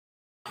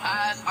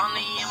Eyes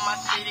only in my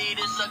city,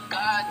 this a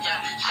god,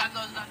 yeah. Shot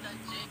goes out the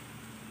G.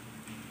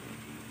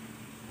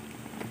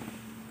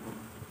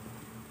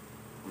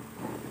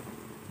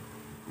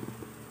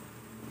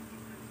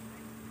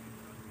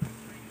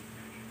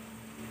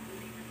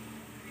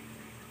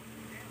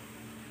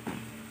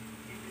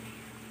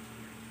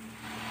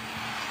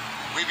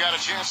 We've got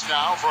a chance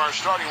now for our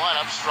starting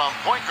lineups from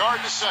point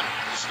guard to center.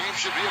 This game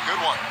should be a good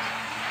one.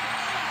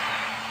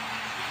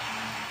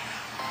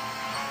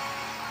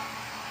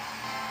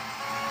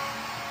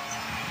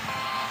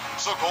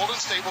 So Golden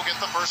State will get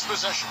the first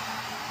possession.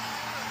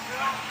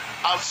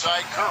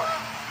 Outside Curry.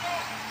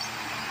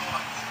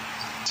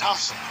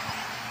 Thompson.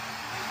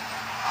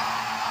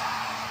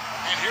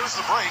 And here's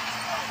the break.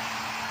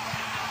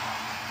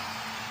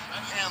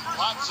 And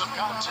lots of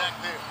contact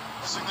there.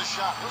 Missing the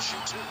shot. He'll shoot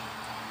two.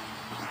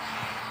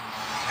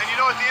 And you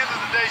know, at the end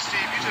of the day,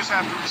 Steve, you just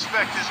have to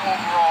respect his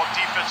overall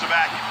defensive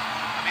acumen.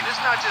 I mean,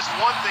 it's not just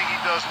one thing he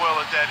does well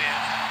at that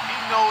end. He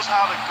knows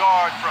how to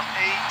guard from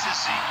A to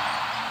Z.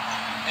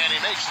 And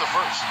he makes the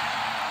first.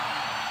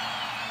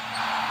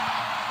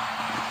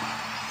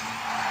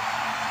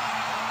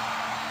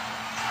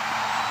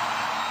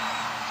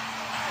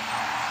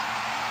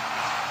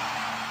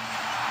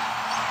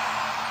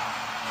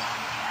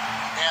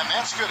 And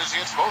that's good as he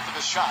hits both of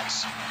his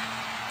shots.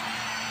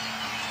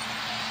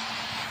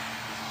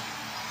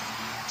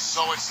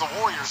 So it's the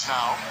Warriors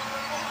now.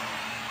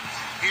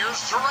 Here's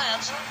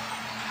Durant.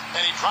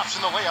 And he drops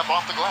in the layup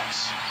off the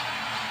glass.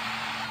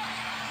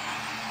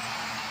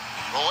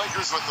 The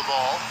Lakers with the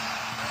ball.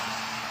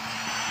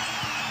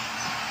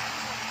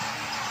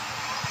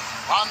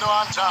 Rondo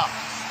on top.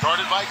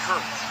 Guarded by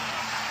Curry.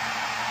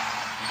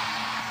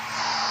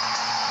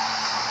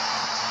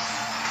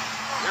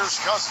 Here's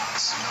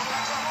Cousins.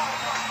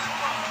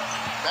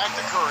 Back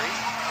to Curry.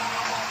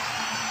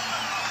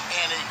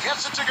 And he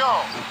gets it to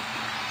go.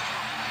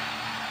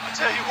 I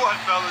tell you what,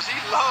 fellas,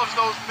 he loves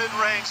those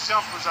mid-range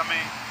jumpers. I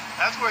mean,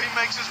 that's where he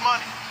makes his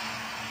money.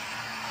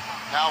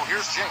 Now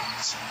here's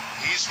James.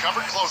 He's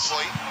covered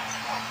closely.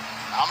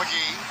 Now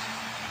McGee.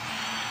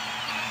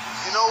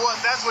 You know what?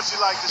 That's what you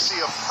like to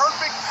see. A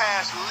perfect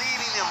pass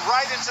leading him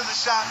right into the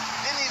shot.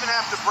 Didn't even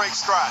have to break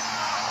stride.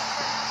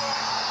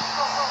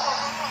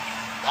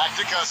 Back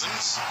to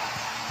Cousins.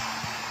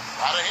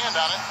 Got a hand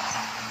on it.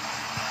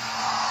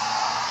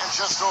 And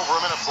just over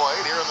a minute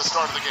played here in the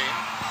start of the game.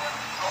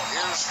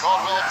 Here's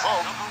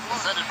Caldwell-Pope,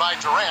 defended by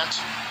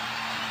Durant.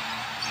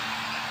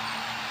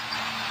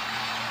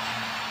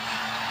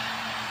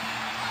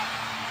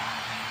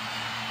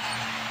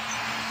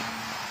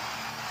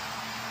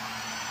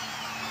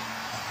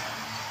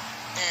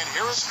 And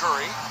here is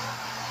Curry.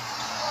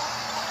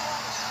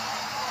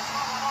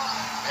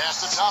 Pass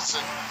to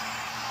Thompson.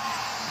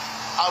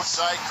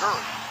 Outside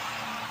Curry.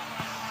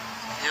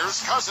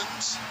 Here's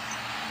Cousins.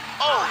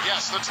 Oh,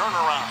 yes, the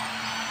turnaround.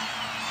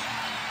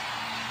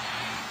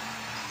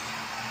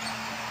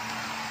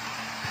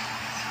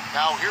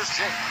 Now here's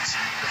James,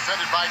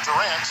 defended by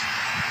Durant.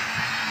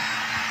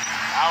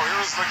 Now here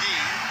is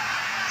McGee.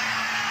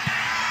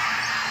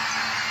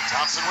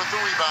 Thompson with the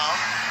rebound.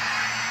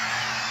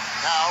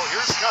 Now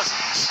here's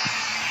Cousins.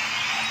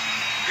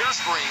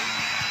 Here's Green.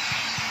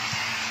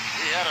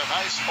 He had a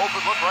nice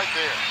open look right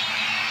there.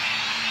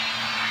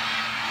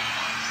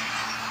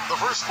 The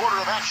first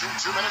quarter of action,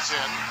 2 minutes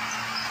in.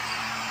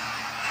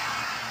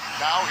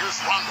 Now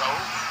here's Rondo,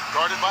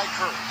 guarded by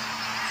Curry.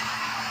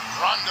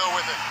 Rondo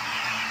with it.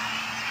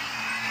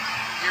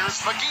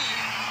 Here's McGee.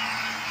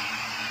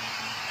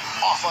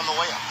 Off on the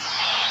layup.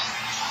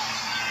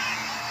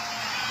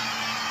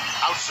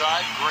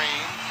 Outside,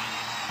 Green.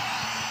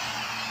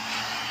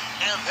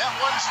 And that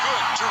one's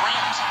good.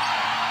 Durant.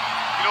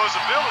 You know, his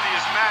ability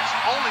is matched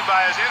only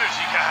by his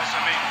energy, guys.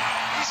 I mean,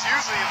 he's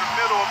usually in the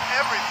middle of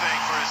everything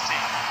for his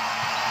team.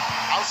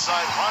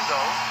 Outside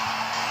Rondo.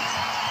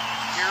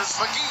 Here's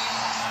McGee.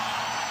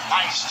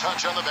 Nice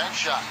touch on the bank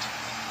shot.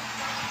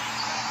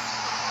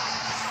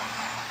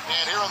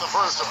 And here in the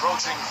first,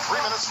 approaching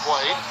 3 minutes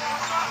played.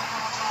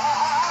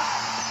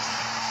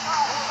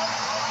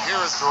 Here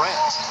is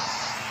Durant.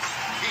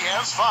 He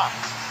has 5.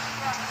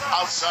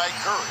 Outside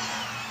Curry.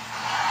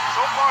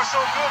 So far, so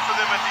good for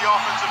them at the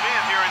offensive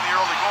end here in the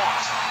early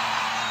goings.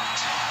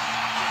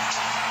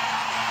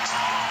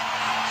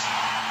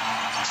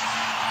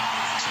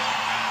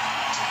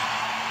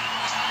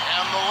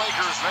 And the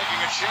Lakers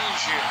making a change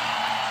here.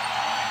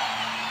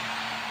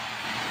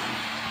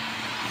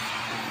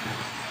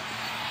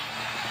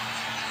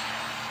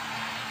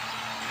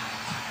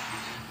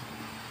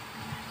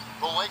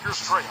 The Lakers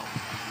trail.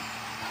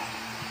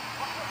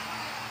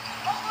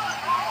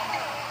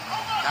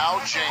 Now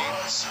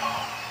James.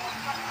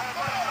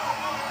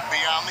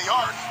 Beyond the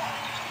arc.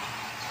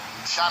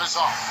 Shot is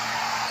off.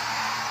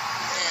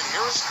 And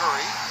here is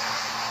Curry.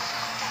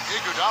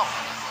 Iguodala.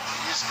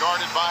 He's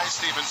guarded by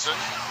Stevenson.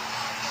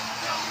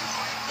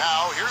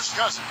 Now here's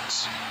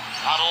Cousins.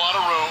 Not a lot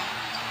of room.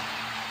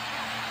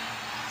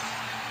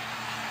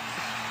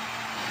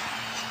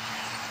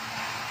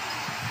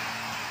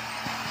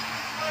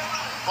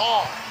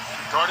 Ball.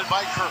 Guarded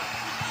by Curry.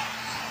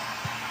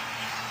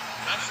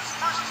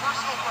 first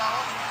personal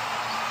foul.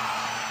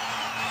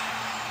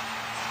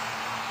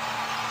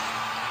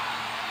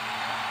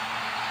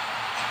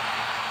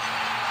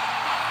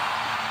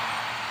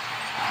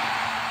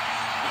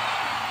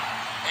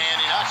 And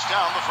he knocks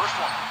down the first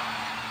one.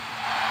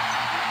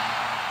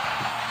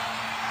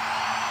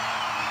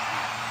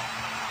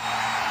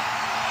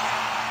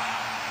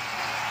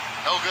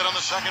 No good on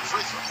the second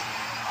free throw.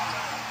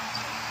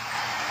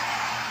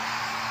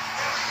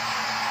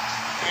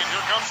 And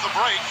here comes the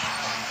break.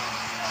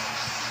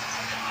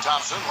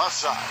 Thompson, left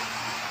side.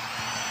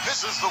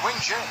 Misses the wing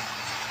check.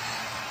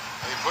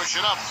 They push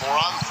it up,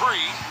 4-on-3.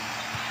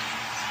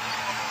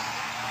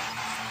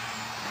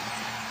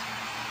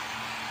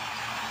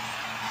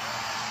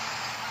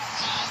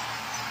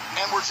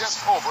 And we're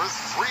just over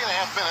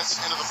 3.5 minutes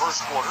into the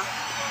first quarter.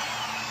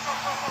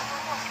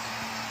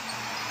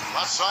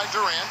 Left side,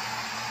 Durant.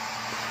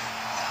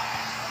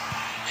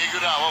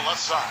 Iguodala, left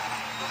side.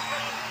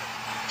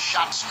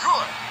 Shot's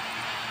good.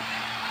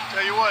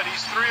 Tell you what,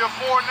 he's 3 or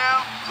 4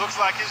 now. Looks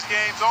like his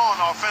game's on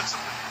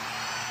offensively.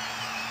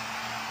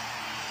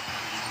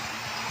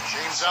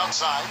 James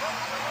outside.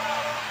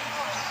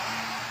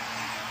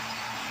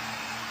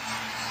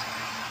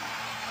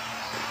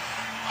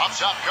 Up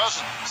top,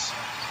 Cousins.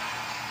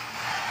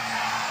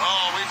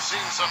 Oh, we've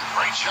seen some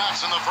great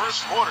shots in the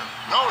first quarter.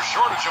 No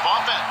shortage of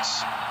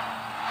offense.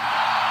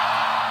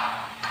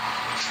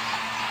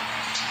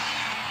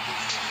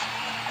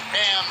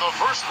 And the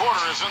first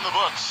quarter is in the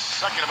books.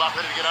 Second about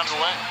ready to get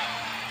underway.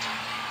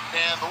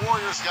 And the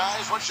Warriors,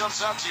 guys, what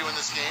jumps out to you in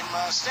this game,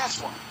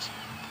 stats-wise?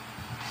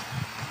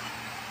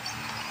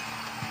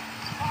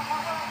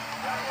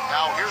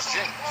 Now here's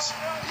James.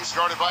 He's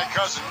guarded by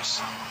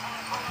Cousins.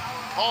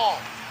 Ball.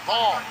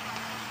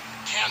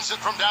 Cans it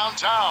from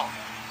downtown.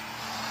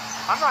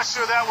 I'm not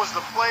sure that was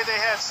the play they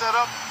had set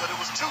up, but it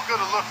was too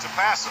good a look to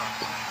pass on.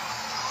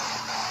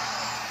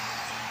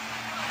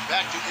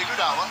 Back to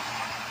Iguodala.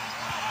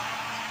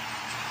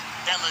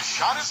 And the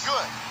shot is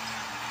good.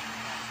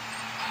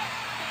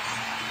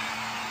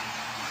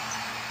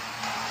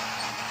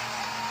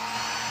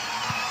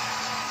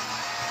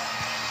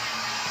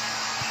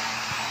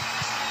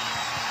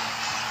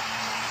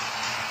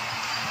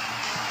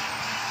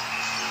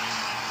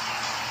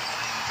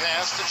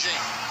 Pass to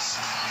James.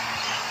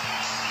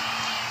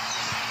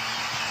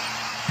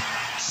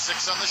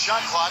 6 on the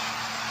shot clock.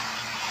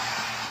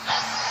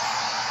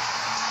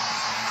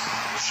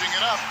 Pushing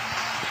it up.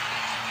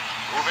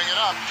 Moving it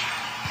up.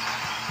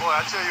 Boy,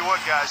 I tell you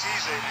what, guys,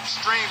 he's an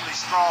extremely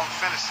strong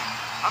finisher.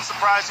 I'm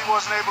surprised he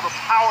wasn't able to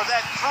power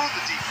that through the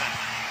defense.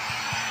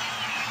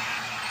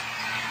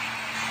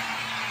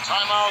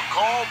 Timeout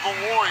called the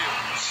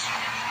Warriors.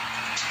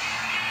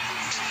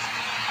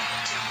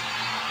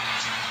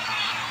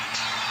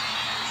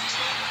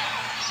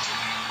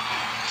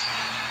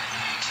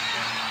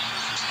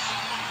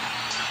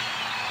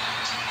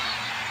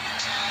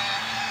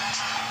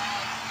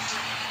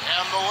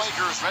 And the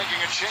Lakers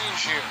making a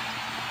change here.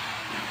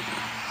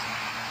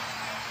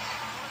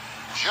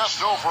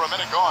 Just over a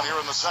minute gone here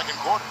in the second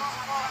quarter.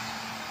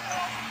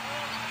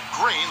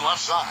 Green,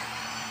 left side.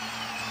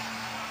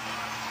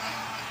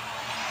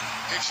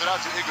 Kicks it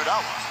out to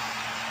Iguodala.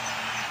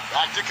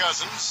 Back to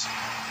Cousins.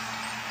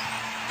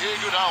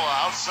 Iguodala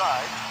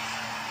outside.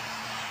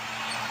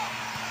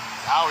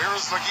 Now here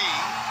is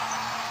McGee.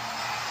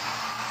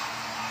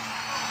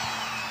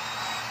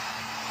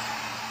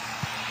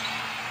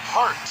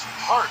 Hart.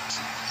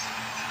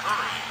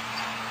 Curry.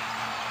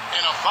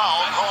 And a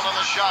foul called on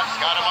the shot.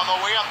 Got him on the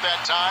way up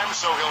that time,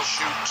 so he'll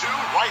shoot 2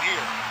 right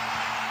here.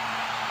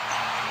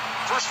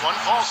 First one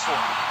falls for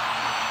him.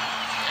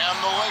 And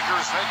the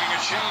Lakers making a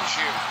change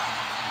here.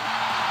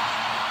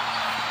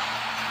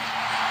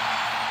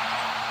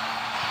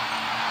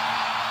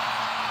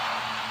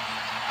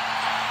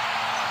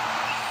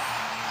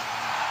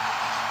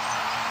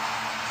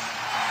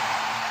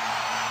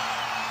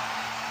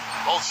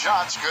 Both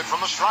shots good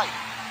from the stripe.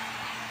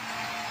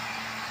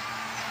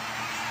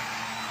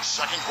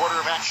 Second quarter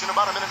of action,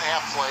 about a minute and a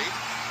half played.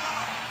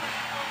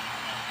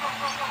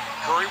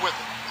 Curry with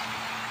it.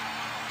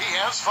 He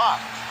has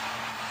 5.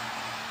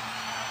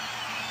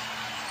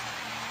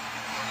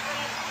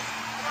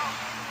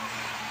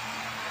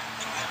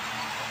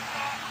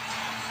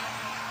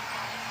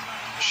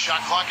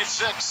 Shot clock at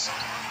 6.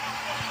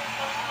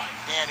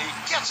 And he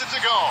gets it to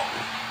go.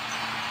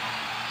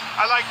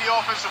 I like the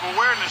offensive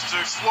awareness to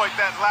exploit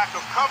that lack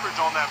of coverage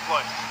on that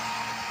play.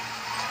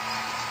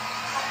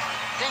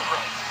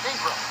 Ingram.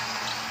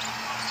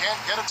 Can't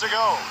get it to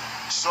go.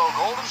 So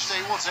Golden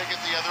State will take it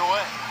the other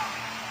way.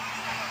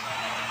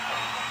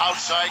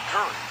 Outside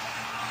Curry.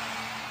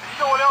 And you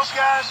know what else,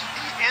 guys?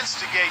 He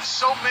instigates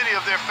so many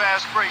of their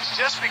fast breaks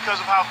just because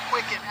of how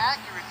quick and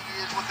accurate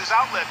he is with his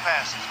outlet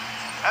passes.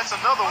 That's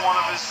another one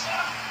of his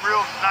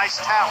real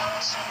nice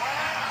talents.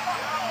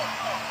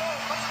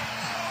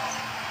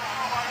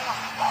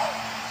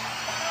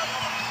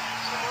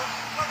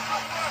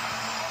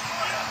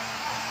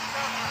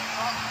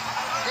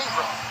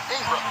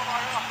 Ingram.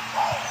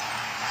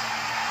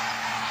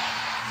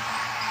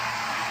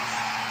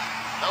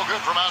 No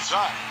good from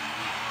outside.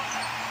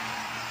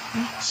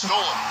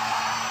 Stolen.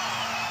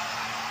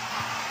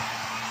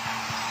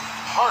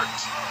 Hart.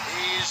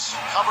 He's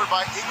covered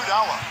by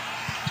Iguodala.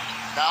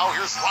 Now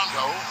here's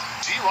Rondo.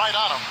 D right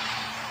on him.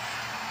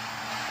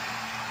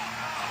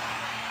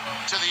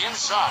 To the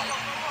inside.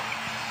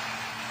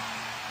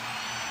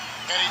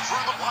 And he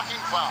drew the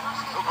blocking foul.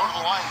 He'll go to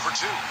the line for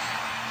 2.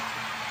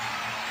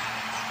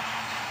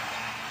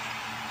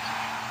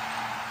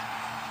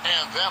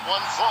 And that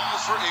one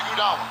falls for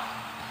Iguodala.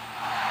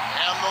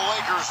 And the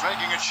Lakers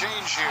making a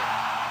change here.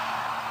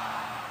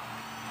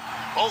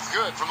 Both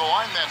good from the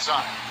line that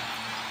time.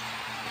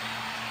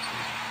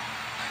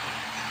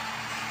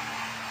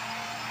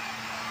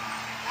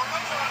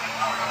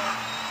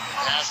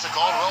 Pass to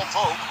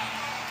Caldwell-Pope.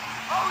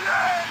 Oh,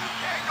 yeah, you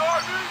can't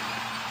guard me.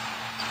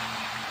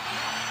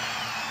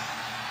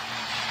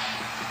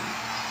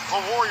 The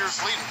Warriors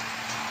leading.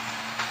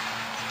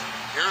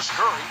 Here's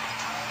Curry.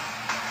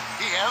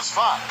 He has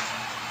 5.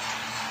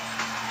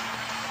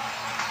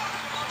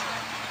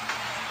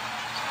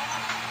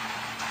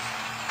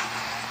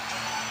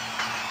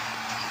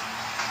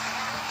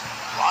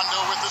 Rondo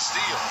with the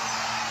steal.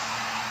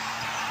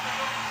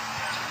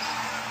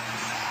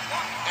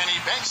 And he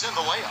banks in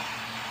the layup.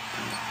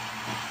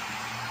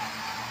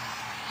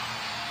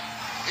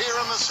 Here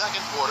in the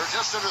second quarter,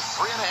 just under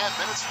 3.5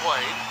 minutes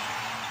played.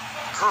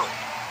 Curry.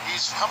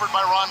 He's covered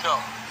by Rondo.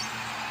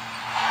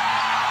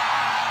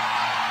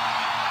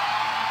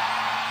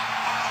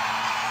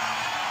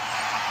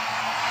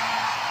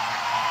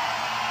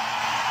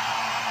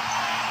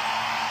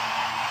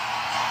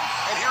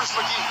 And here's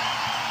McGee.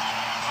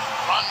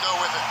 Rondo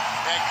with it.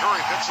 And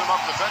Curry picks him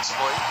up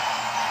defensively.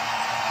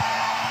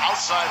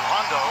 Outside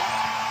Rondo.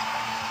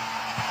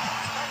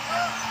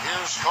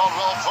 Here's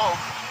Caldwell-Pope.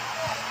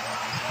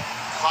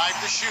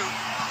 5 to shoot.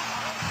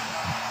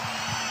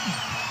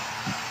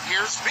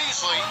 Here's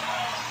Beasley.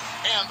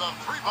 And the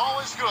 3-ball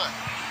is good.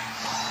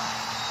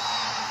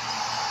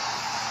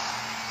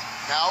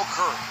 Now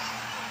Curry.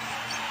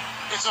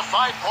 It's a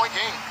 5-point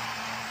game.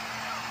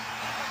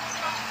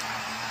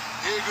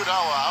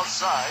 Iguodala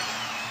outside.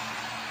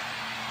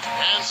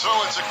 And so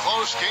it's a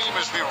close game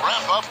as we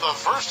wrap up the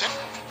first inning.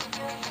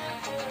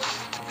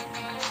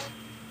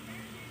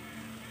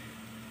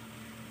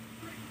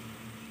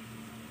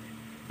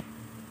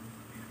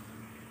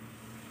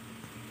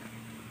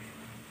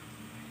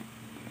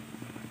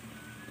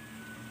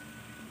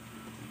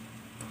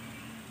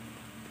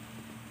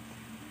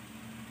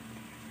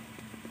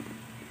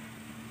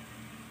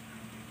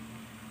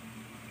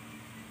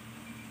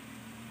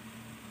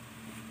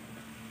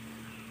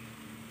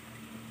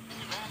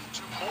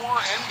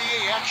 More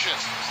NBA action.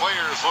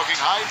 Players looking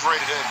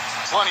hydrated and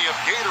plenty of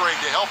Gatorade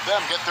to help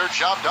them get their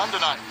job done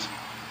tonight.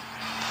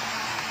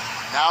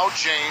 Now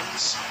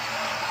James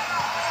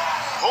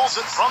pulls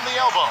it from the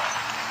elbow.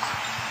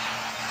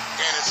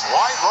 And it's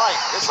wide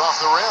right. It's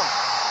off the rim.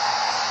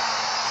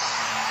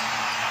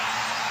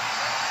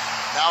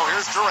 Now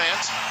here's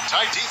Durant.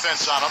 Tight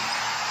defense on him.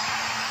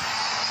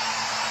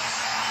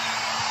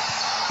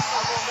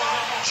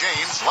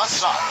 James left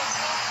side.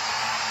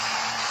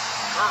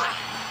 Curry.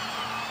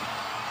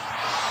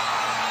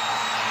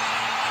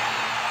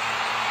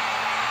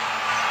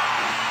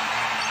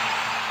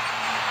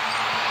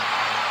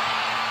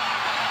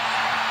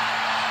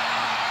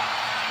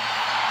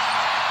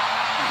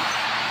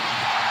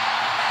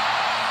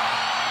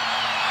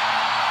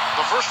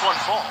 The first one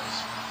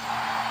falls.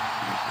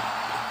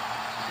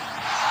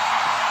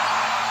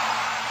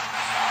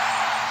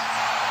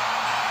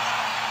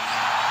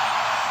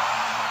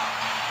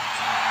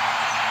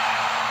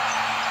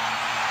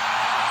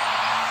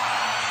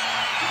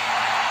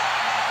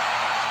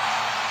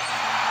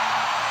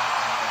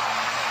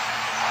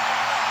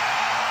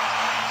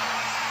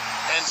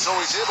 And so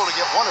he's able to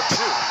get 1 of 2.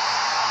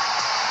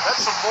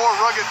 That's some more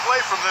rugged play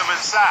from them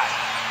inside.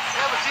 They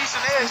have a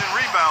decent edge in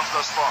rebounds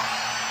thus far.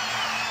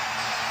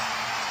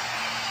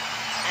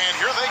 And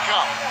here they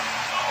come.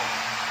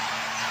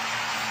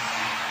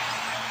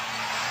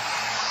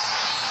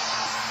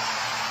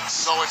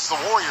 So it's the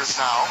Warriors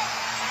now.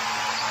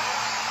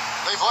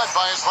 They've led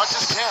by as much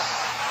as 10.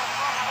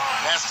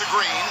 Pass to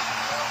Green.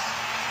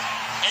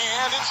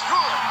 And it's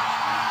good.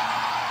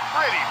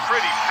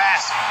 Pretty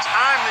passing.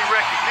 Timely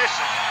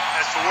recognition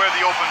as to where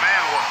the open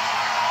man was.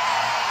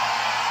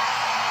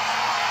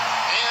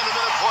 And a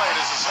bit of play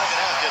as the second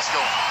half gets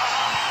going.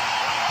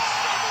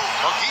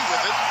 McGee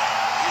with it.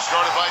 He's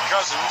guarded by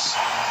Cousins.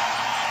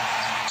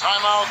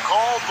 Timeout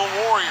called the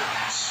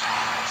Warriors.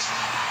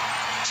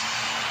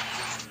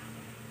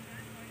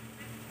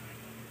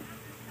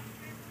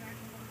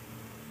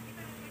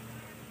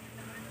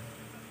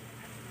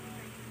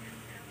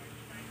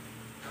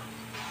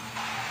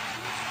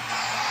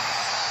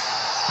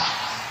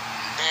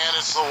 And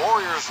it's the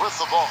Warriors with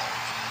the ball.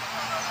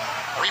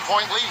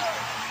 3-point lead.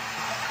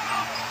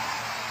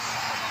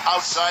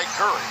 Outside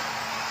Curry.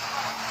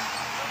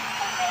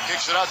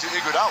 Kicks it out to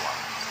Iguodala.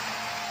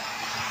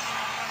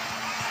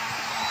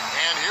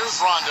 And here's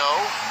Rondo.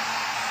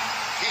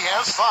 He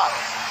has 5.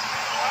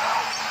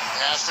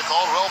 Pass to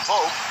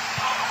Caldwell-Pope.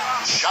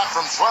 Shot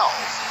from 12.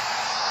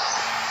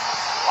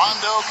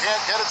 Rondo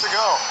can't get it to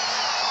go.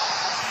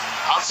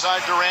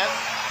 Outside Durant.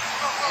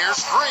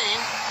 Here's Green.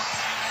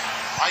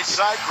 Right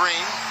side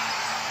Green.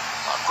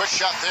 A quick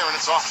shot there, and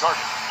it's off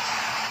target.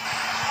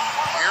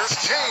 Here's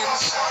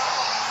James.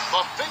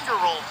 The finger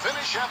roll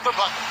finish at the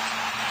bucket.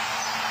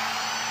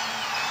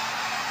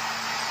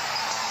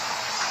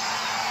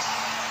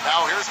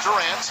 Now here's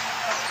Durant.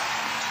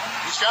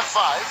 He's got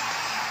 5.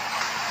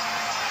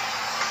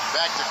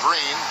 Back to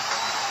Green.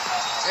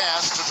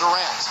 Pass to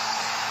Durant.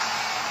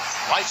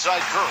 Right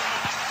side Curry.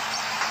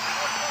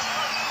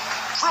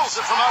 Drills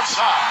it from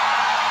outside.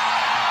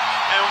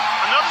 And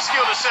another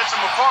skill that sets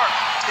him apart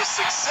is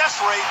success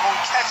rate on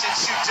catch and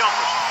shoot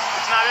jumpers.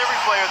 It's not every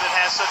player that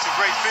has such a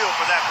great feel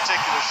for that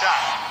particular shot.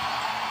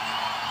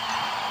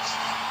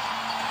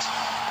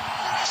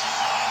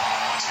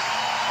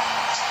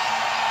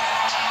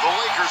 The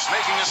Lakers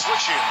making a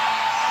switch here.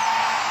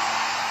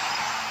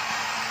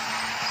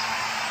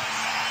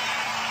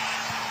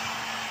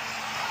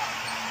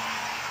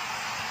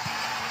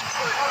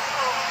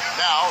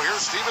 Now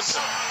here's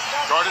Stevenson,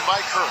 guarded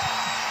by Curry.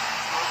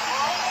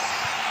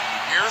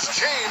 Here's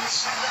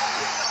James.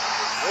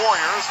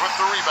 Warriors with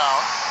the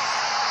rebound.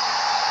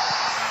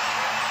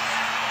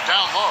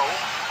 Down low.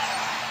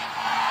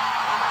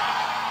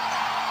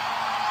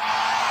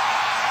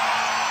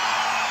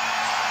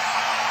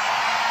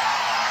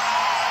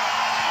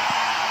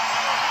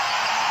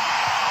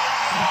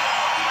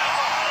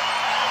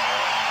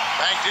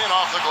 Banked in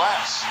off the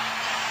glass.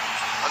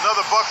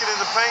 Another bucket in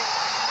the paint.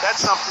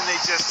 That's something they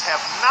just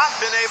have not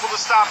been able to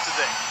stop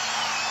today.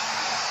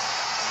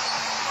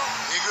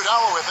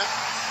 Iguodala with it.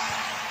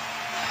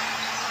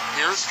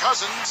 Here's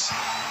Cousins.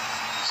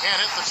 Can't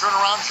hit the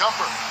turnaround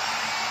jumper.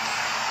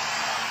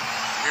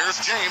 Here's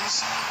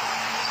James.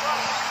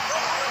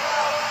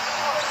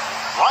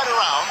 Right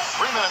around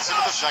 3 minutes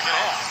into the second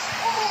half.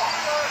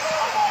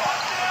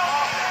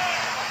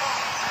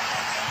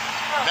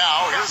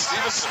 Now here's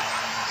Stevenson.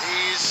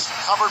 He's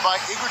covered by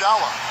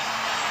Iguodala.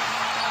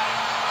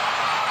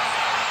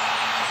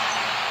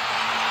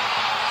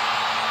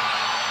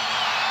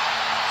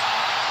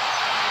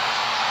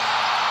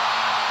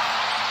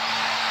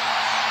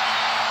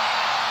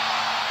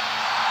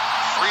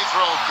 Free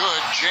throw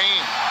good,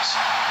 James.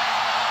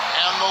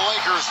 And the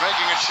Lakers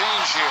making a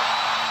change here.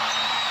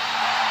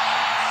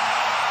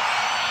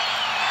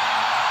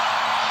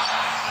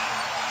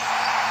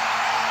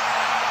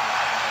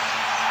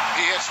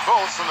 He hits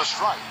both from the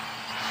stripe.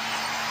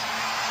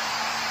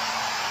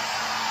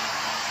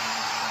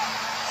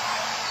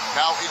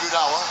 Now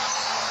Iguodala,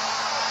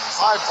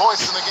 5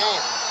 points in the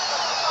game.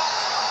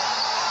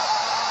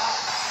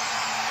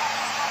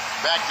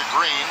 Back to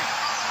Green.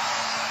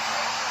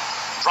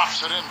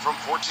 Drops it in from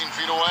 14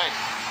 feet away.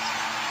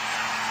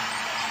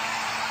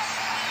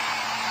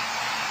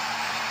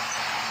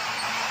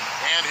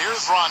 And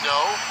here's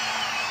Rondo.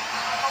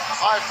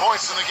 5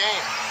 points in the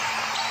game.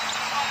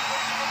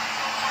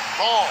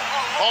 Ball.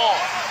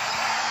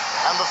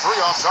 And the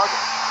 3 off target.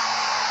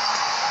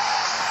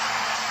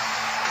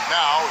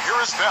 Now, here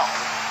is Bell.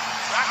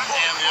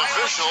 And the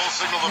officials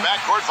signal the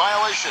backcourt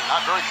violation.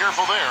 Not very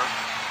careful there.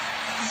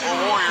 The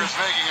Warriors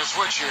making a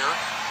switch here.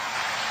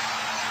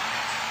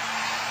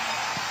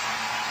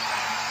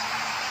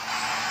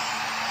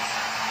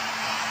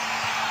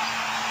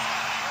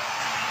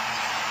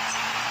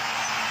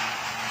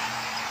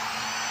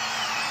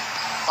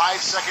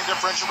 Five-second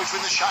differential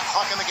between the shot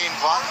clock and the game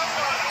clock.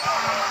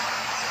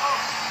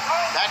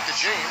 Back to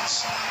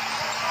James.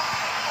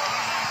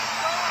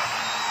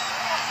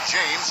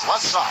 James,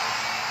 left side.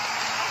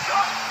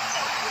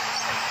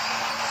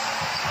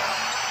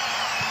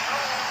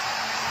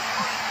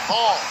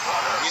 Ball.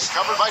 He's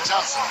covered by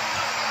Thompson.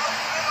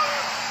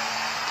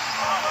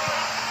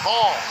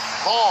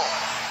 Ball.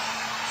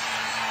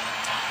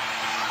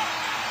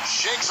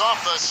 Shakes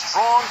off the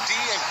strong D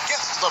and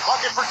gets to the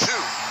bucket for 2.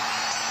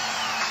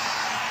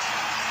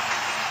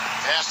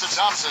 Pass to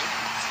Thompson.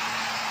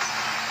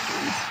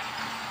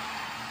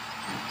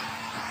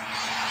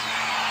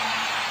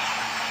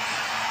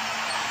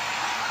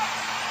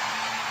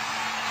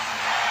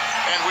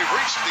 And we've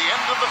reached the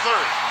end of the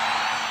third.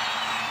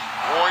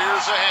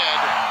 Warriors ahead.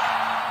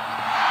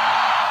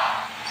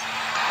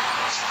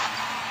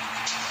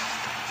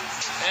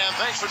 And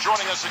thanks for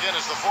joining us again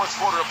as the fourth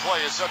quarter of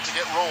play is set to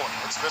get rolling.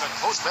 It's been a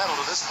close battle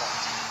to this point.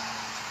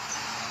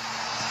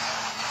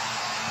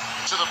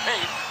 To the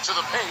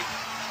paint.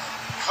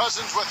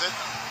 Cousins with it,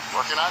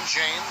 working on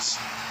James.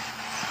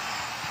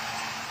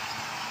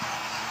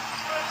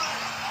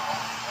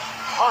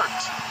 Hart,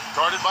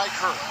 guarded by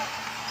Curry.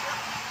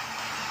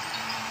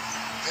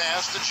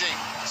 Pass to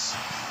James.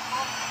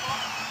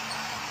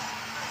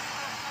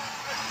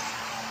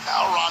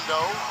 Now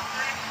Rondo.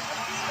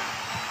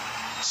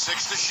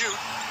 6 to shoot.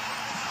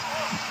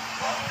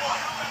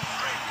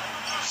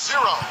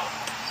 0.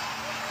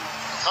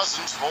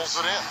 Cousins pulls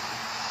it in.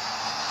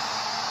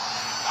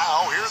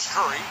 Now here's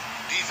Curry.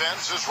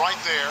 Defense is right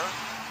there.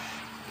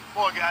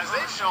 Boy, guys,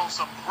 they've shown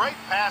some great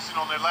passing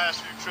on their last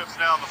few trips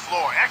down the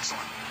floor.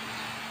 Excellent.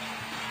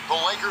 The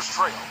Lakers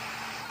trail.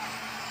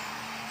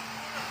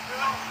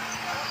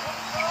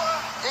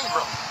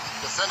 Ingram,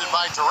 defended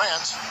by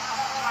Durant.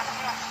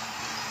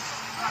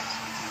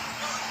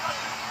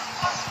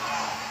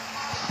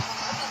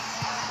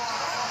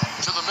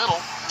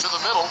 To the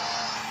middle,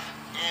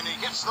 and he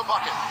hits the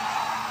bucket.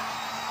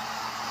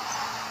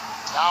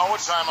 Now a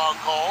timeout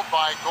called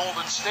by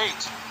Golden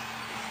State.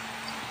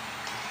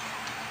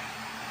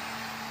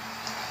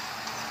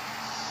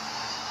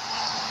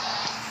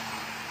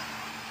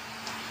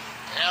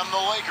 And the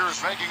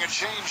Lakers making a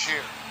change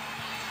here.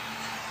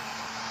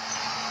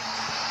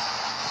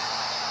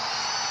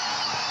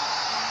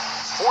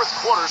 Fourth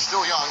quarter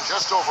still young,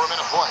 just over a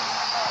minute play.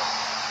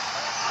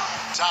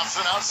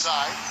 Thompson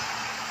outside.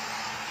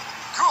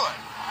 Good.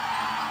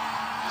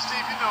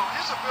 Steve, you know,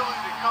 his ability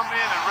to come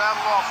in and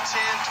rattle off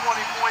 10,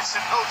 20 points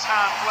in no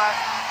time flat,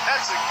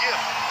 that's a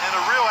gift and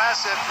a real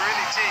asset for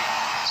any team.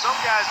 Some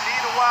guys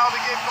need a while to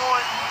get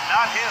going,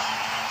 not him.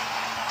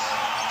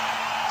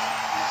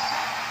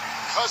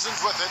 Cousins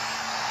with it.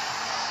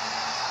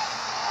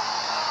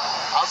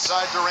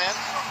 Outside Durant.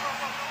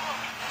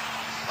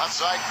 Left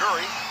side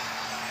Curry.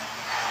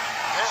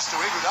 Pass to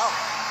Iguodala.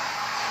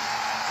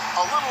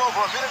 A little over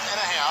a minute and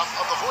a half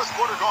of the fourth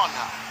quarter gone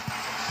now.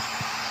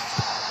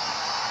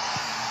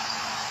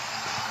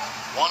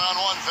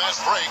 One-on-one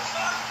fast break.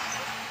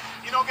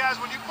 You know, guys,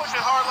 when you push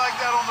it hard like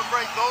that on the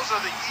break, those are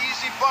the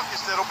easy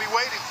buckets that'll be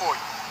waiting for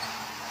you.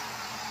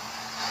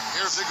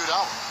 Here's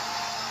Iguodala.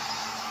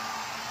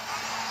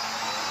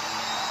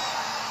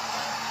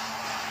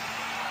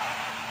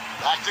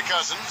 Back to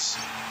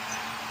Cousins.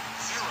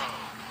 0.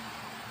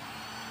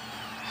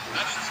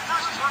 That's his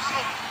first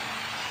personal.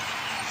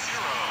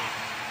 0.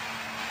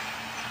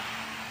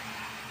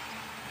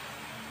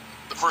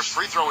 The first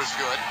free throw is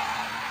good.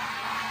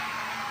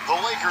 The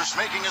Lakers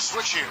making a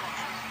switch here.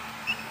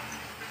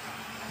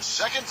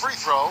 Second free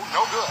throw,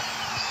 no good.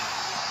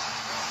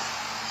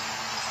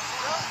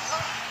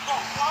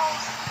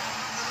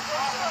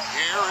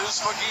 Here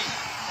is McGee,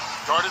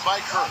 guarded by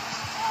Curry.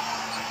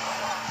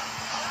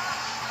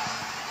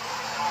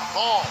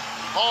 Ball.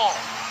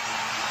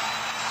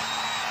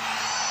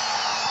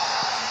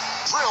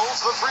 Drills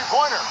the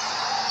three-pointer.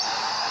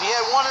 He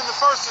had one in the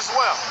first as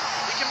well.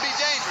 He can be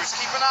dangerous.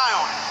 Keep an eye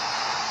on him.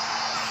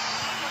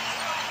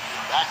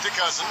 Back to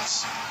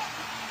Cousins.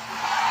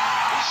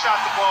 He shot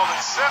the ball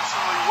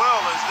exceptionally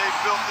well as they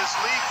built this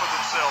lead for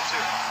themselves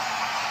here.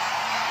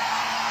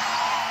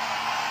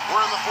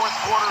 We're in the fourth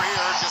quarter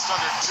here, just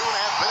under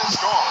 2.5 minutes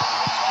gone.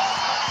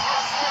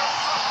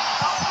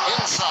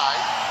 Inside.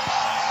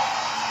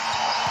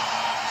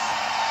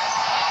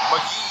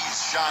 McGee's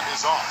shot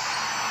is off.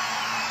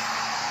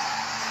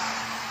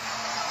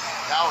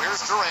 Now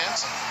here's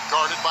Durant,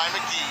 guarded by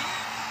McGee.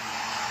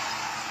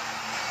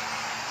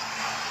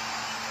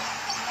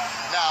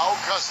 Now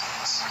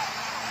Cousins.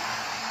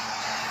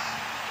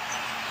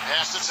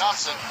 Pass to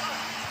Thompson.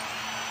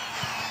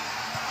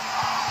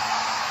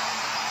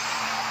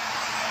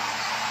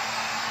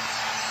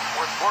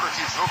 Fourth quarter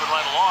keeps moving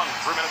right along.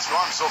 3 minutes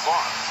gone so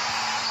far.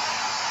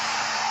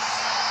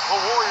 The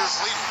Warriors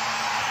leading.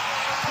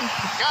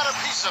 Got a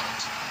piece of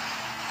it.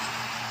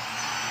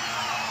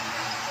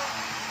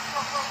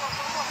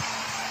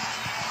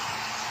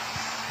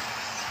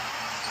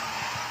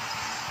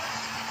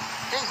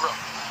 Ingram,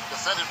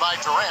 defended by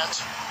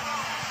Durant.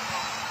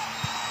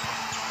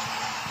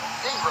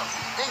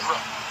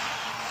 Ingram.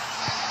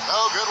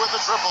 No good with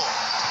the triple.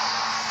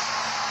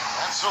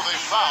 And so they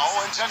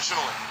foul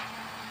intentionally.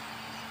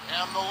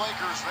 And the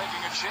Lakers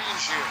making a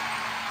change here.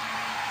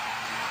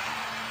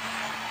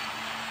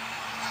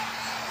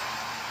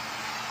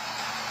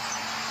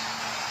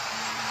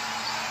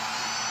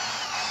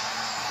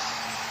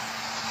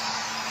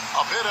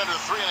 A bit under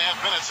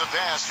 3.5 minutes have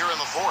passed here in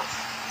the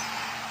fourth.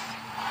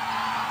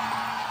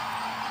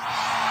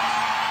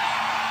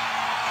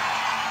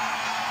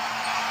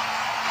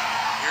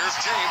 Here's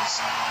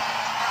James.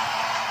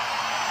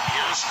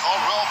 Here's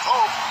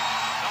Caldwell-Pope.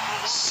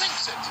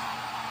 Sinks it.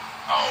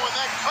 Oh, and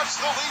that cuts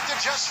the lead to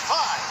just 5.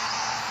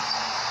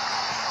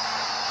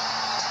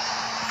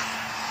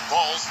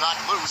 Ball's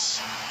knocked loose.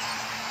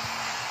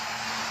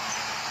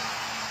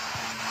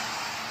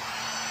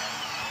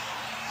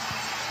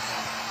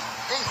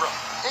 Ingram.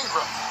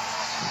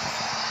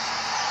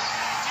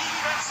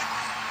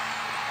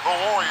 The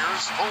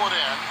Warriors pull it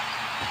in.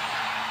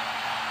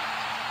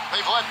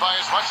 They've led by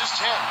as much as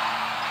 10.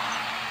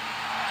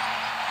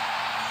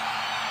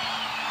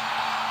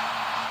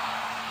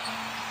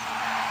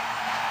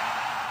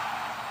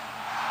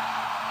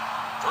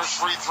 First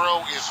free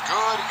throw is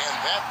good, and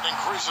that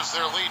increases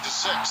their lead to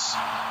 6.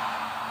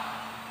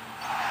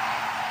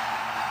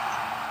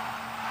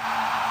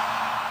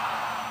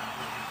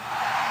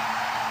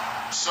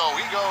 So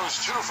he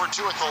goes 2 for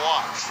 2 at the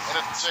launch,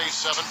 and it's a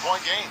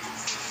 7-point game.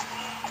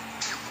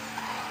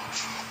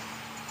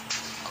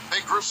 A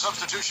big group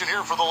substitution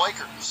here for the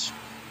Lakers.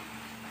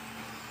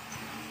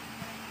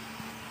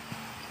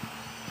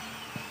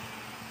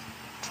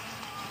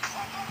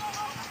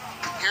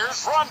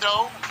 Here's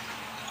Rondo.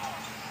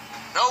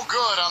 No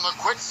good on the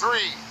quick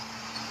 3.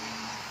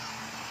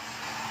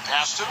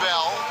 Pass to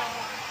Bell.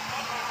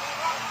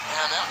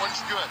 And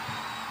one's good.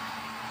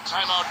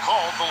 Timeout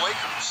called the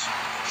Lakers.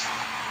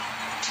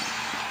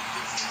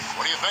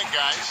 What do you think,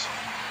 guys?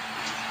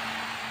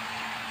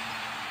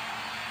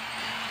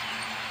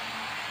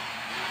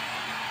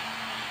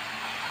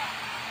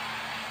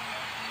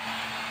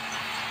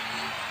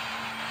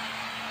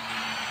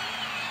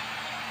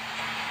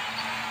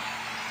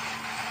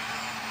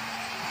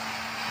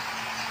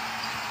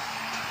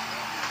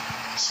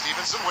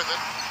 Stevenson with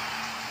it.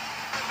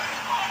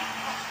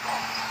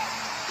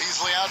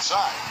 Beasley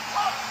outside.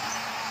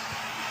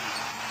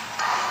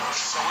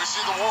 So we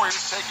see the Warriors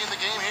taking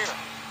the game here.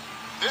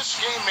 This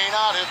game may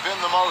not have been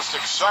the most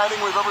exciting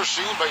we've ever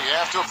seen, but you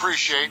have to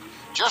appreciate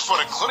just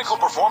what a clinical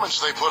performance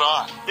they put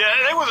on. Yeah,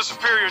 they were the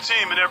superior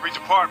team in every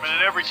department,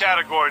 in every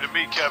category to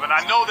me, Kevin.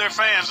 I know their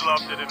fans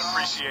loved it and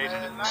appreciated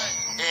it.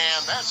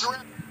 And that's a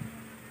wrap.